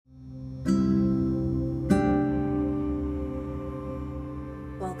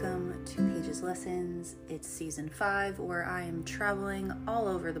Jazz Lessons. It's season 5 where I am traveling all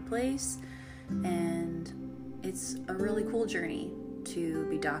over the place, and it's a really cool journey to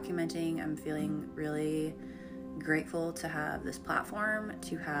be documenting. I'm feeling really grateful to have this platform,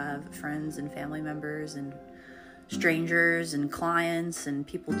 to have friends and family members and strangers and clients and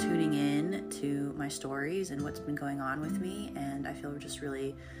people tuning in to my stories and what's been going on with me. And I feel just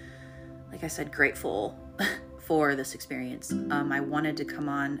really, like I said, grateful for this experience. I wanted to come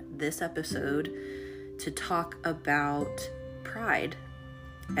on this episode to talk about pride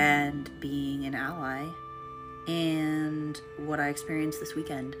and being an ally and what I experienced this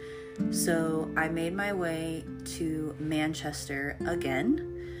weekend. So I made my way to Manchester again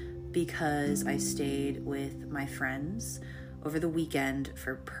because I stayed with my friends over the weekend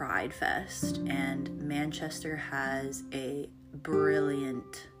for Pride Fest, and Manchester has a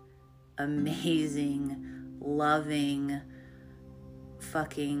brilliant, amazing, loving,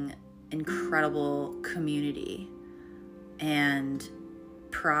 fucking incredible community. And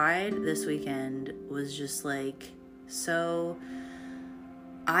Pride this weekend was just like so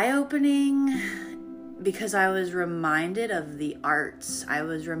eye-opening because I was reminded of the arts. I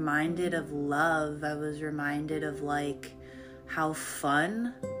was reminded of love. I was reminded of like how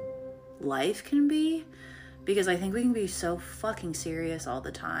fun life can be. Because I think we can be so fucking serious all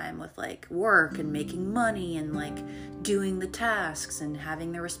the time with like work and making money and like doing the tasks and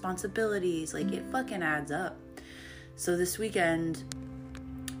having the responsibilities. Like it fucking adds up. So this weekend,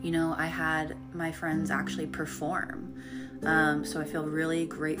 I had my friends actually perform. So I feel really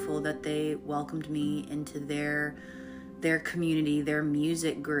grateful that they welcomed me into their community, their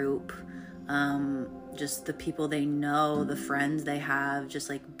music group. Just the people they know, the friends they have, just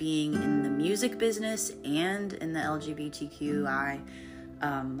like being in the music business and in the LGBTQI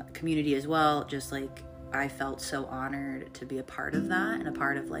community as well. Just like I felt so honored to be a part of that and a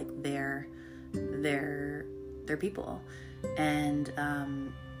part of like their people. And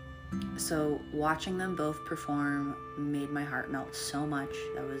so watching them both perform made my heart melt so much.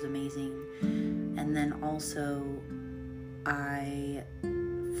 That was amazing. And then also I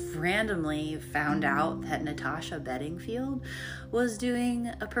randomly found out that Natasha Bedingfield was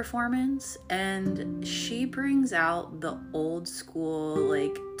doing a performance, and she brings out the old school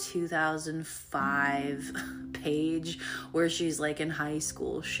like 2005 Paige where she's like in high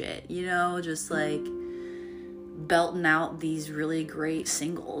school shit, just like belting out these really great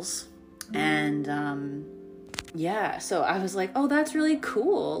singles. And so I was like, oh, that's really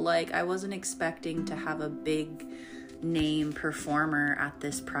cool. Like I wasn't expecting to have a big name performer at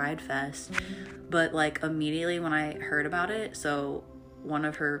this Pride Fest, but like immediately when I heard about it, so one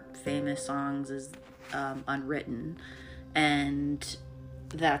of her famous songs is Unwritten, and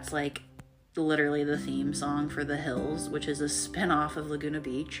that's like literally the theme song for The Hills, which is a spin-off of Laguna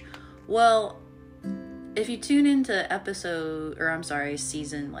Beach. Well, if you tune into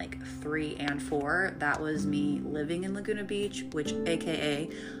season like 3 and 4, that was me living in Laguna Beach, which aka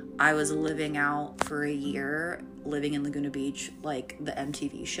I was living out for a year, living in Laguna Beach, like the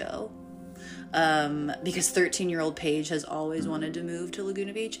MTV show. Because 13-year-old Paige has always wanted to move to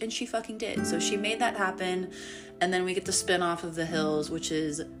Laguna Beach, and she fucking did. So she made that happen. And then we get the spin-off of The Hills, which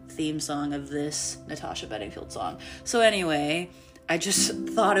is theme song of this Natasha Bedingfield song. So anyway, I just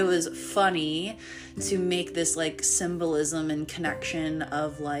thought it was funny to make this like symbolism and connection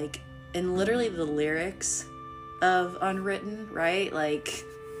of like, and literally the lyrics of Unwritten, right? Like,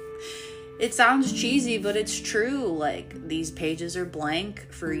 it sounds cheesy, but it's true. Like, these pages are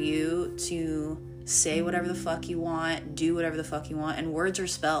blank for you to say whatever the fuck you want, do whatever the fuck you want, and words are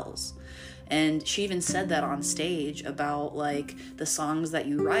spells. And she even said that on stage about, like, the songs that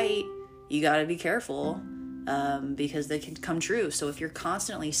you write, you gotta be careful, because they can come true. So if you're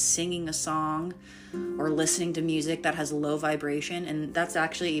constantly singing a song or listening to music that has low vibration, and that's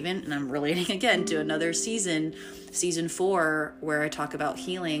actually even, and I'm relating again to another season 4, where I talk about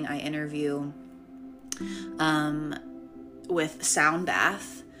healing, I interview with Sound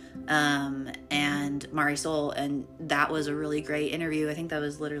Bath and Marisol, and that was a really great interview. I think that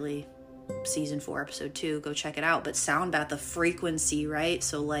was literally season 4, episode 2. Go check it out. But Sound Bath, the frequency, right?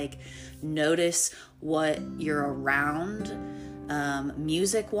 So like notice what you're around,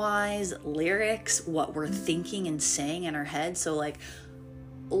 music wise, lyrics, what we're thinking and saying in our head. So like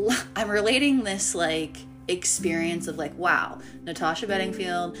I'm relating this like experience of like, wow, Natasha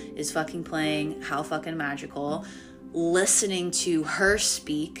Bedingfield is fucking playing How Fucking Magical, listening to her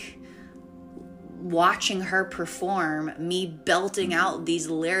speak, watching her perform, me belting out these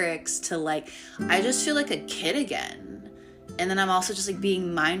lyrics to like, I just feel like a kid again. And then I'm also just like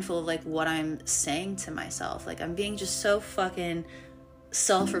being mindful of like what I'm saying to myself. Like I'm being just so fucking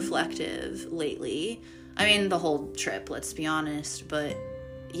self-reflective lately. I mean, the whole trip, let's be honest. But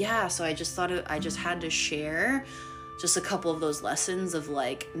yeah, so I just thought I just had to share just a couple of those lessons of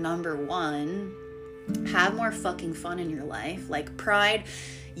like, number one, have more fucking fun in your life. Like, pride,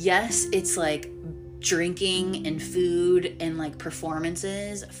 yes, it's like drinking and food and like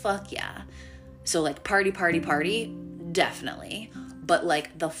performances. Fuck yeah. So like party, definitely. But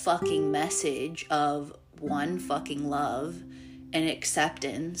like the fucking message of one, fucking love and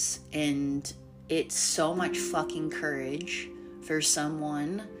acceptance, and it's so much fucking courage for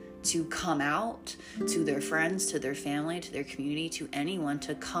someone to come out to their friends, to their family, to their community, to anyone,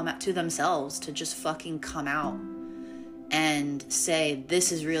 to come out to themselves, to just fucking come out and say,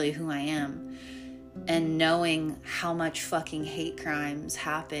 this is really who I am. And knowing how much fucking hate crimes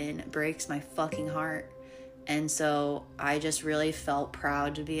happen breaks my fucking heart. And so I just really felt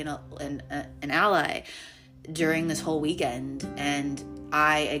proud to be an ally during this whole weekend. And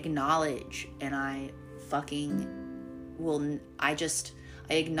I acknowledge, and I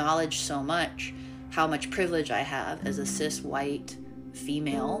acknowledge so much how much privilege I have as a cis white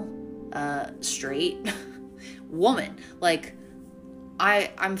female straight woman. Like,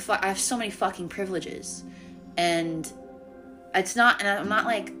 I have so many fucking privileges, and it's not, and I'm not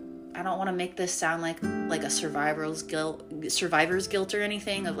like, I don't want to make this sound like a survivor's guilt or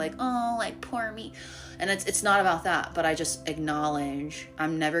anything of like, oh, like poor me. And it's not about that, but I just acknowledge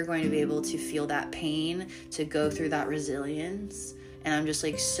I'm never going to be able to feel that pain, to go through that resilience. And I'm just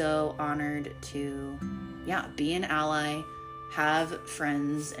like so honored to, be an ally, have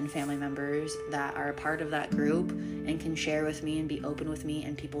friends and family members that are a part of that group and can share with me and be open with me,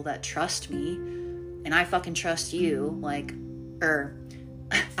 and people that trust me. And I fucking trust you, like,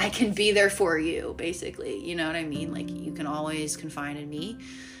 I can be there for you, basically. You know what I mean? Like, you can always confide in me.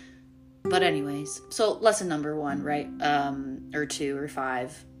 But anyways, so lesson number 1, right? Or 2 or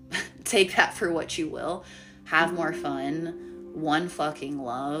 5. Take that for what you will. Have more fun. One, fucking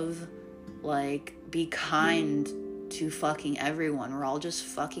love. Like, be kind to fucking everyone. We're all just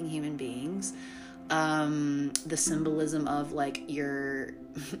fucking human beings. The symbolism of like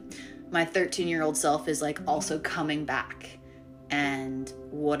my 13-year-old self is like also coming back. And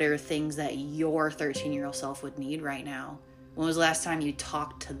what are things that your 13-year-old self would need right now? When was the last time you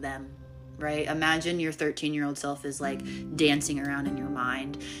talked to them, right? Imagine your 13-year-old self is like dancing around in your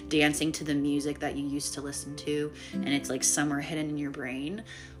mind, dancing to the music that you used to listen to, and it's like somewhere hidden in your brain.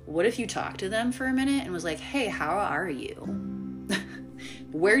 What if you talked to them for a minute and was like, hey, how are you?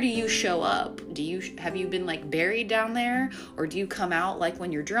 Where do you show up? Have you been like buried down there? Or do you come out like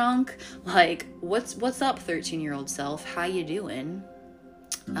when you're drunk? Like, what's up, 13-year-old self? How you doing?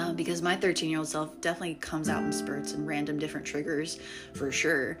 Because my 13-year-old self definitely comes out in spurts and random different triggers for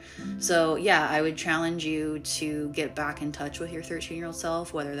sure. So yeah, I would challenge you to get back in touch with your 13-year-old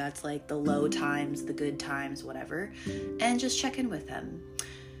self, whether that's like the low times, the good times, whatever, and just check in with them.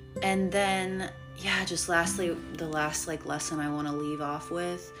 And then, just lastly, the last like lesson I want to leave off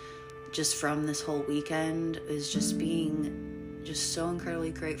with, just from this whole weekend, is just being just so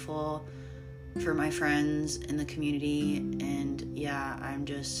incredibly grateful for my friends in the community. And I'm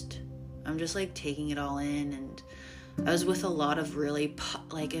just like taking it all in. And I was with a lot of really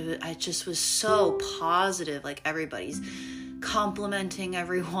I just was so positive. Like, everybody's complimenting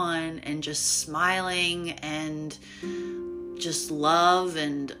everyone and just smiling and just love,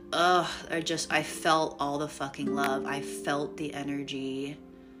 and I felt all the fucking love. I felt the energy.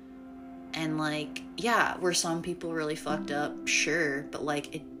 And like, were some people really fucked up? Sure, but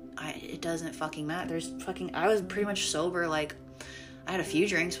like it doesn't fucking matter. I was pretty much sober. Like, I had a few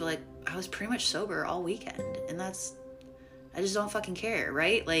drinks, but like I was pretty much sober all weekend, and I just don't fucking care,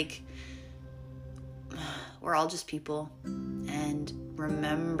 right? Like, we're all just people. And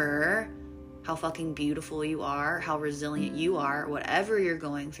remember how fucking beautiful you are, how resilient you are, whatever you're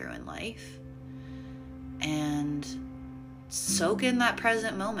going through in life. And soak in that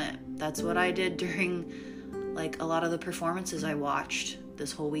present moment. That's what I did during like a lot of the performances I watched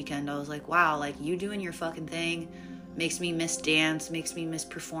this whole weekend. I was like, wow, like, you doing your fucking thing makes me miss dance, makes me miss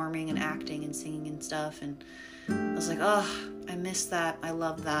performing and acting and singing and stuff. And I was like, oh, I miss that. I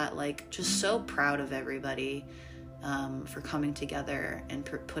love that. Like, just so proud of everybody for coming together and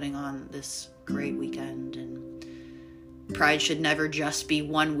putting on this great weekend. And Pride should never just be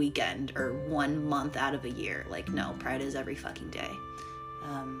one weekend or 1 month out of a year. Like, no, Pride is every fucking day.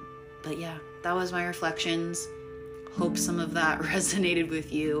 But that was my reflections. Hope some of that resonated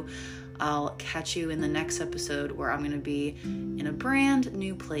with you. I'll catch you in the next episode, where I'm going to be in a brand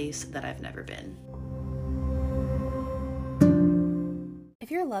new place that I've never been. If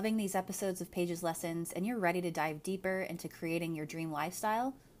you're you're loving these episodes of Paige's Lessons and you're ready to dive deeper into creating your dream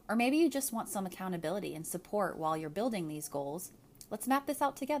lifestyle, or maybe you just want some accountability and support while you're building these goals, let's map this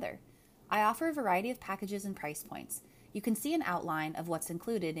out together. I offer a variety of packages and price points. You can see an outline of what's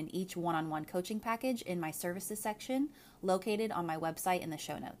included in each one-on-one coaching package in my services section located on my website in the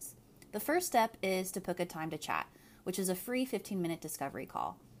show notes. The first step is to book a time to chat, which is a free 15-minute discovery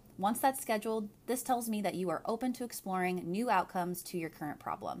call. Once that's scheduled, this tells me that you are open to exploring new outcomes to your current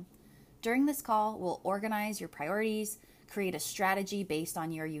problem. During this call, we'll organize your priorities, create a strategy based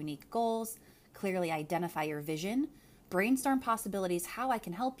on your unique goals, clearly identify your vision, brainstorm possibilities how I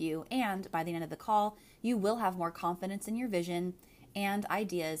can help you, and by the end of the call, you will have more confidence in your vision and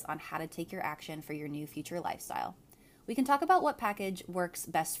ideas on how to take your action for your new future lifestyle. We can talk about what package works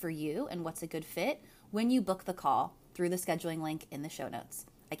best for you and what's a good fit when you book the call through the scheduling link in the show notes.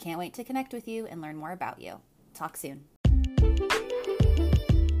 I can't wait to connect with you and learn more about you. Talk soon.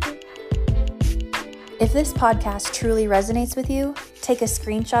 If this podcast truly resonates with you, take a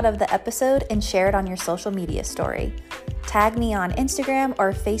screenshot of the episode and share it on your social media story. Tag me on Instagram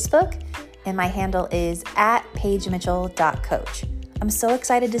or Facebook, and my handle is @paigemitchell.coach. I'm so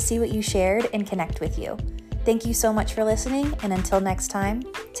excited to see what you shared and connect with you. Thank you so much for listening, and until next time,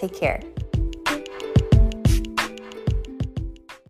 take care.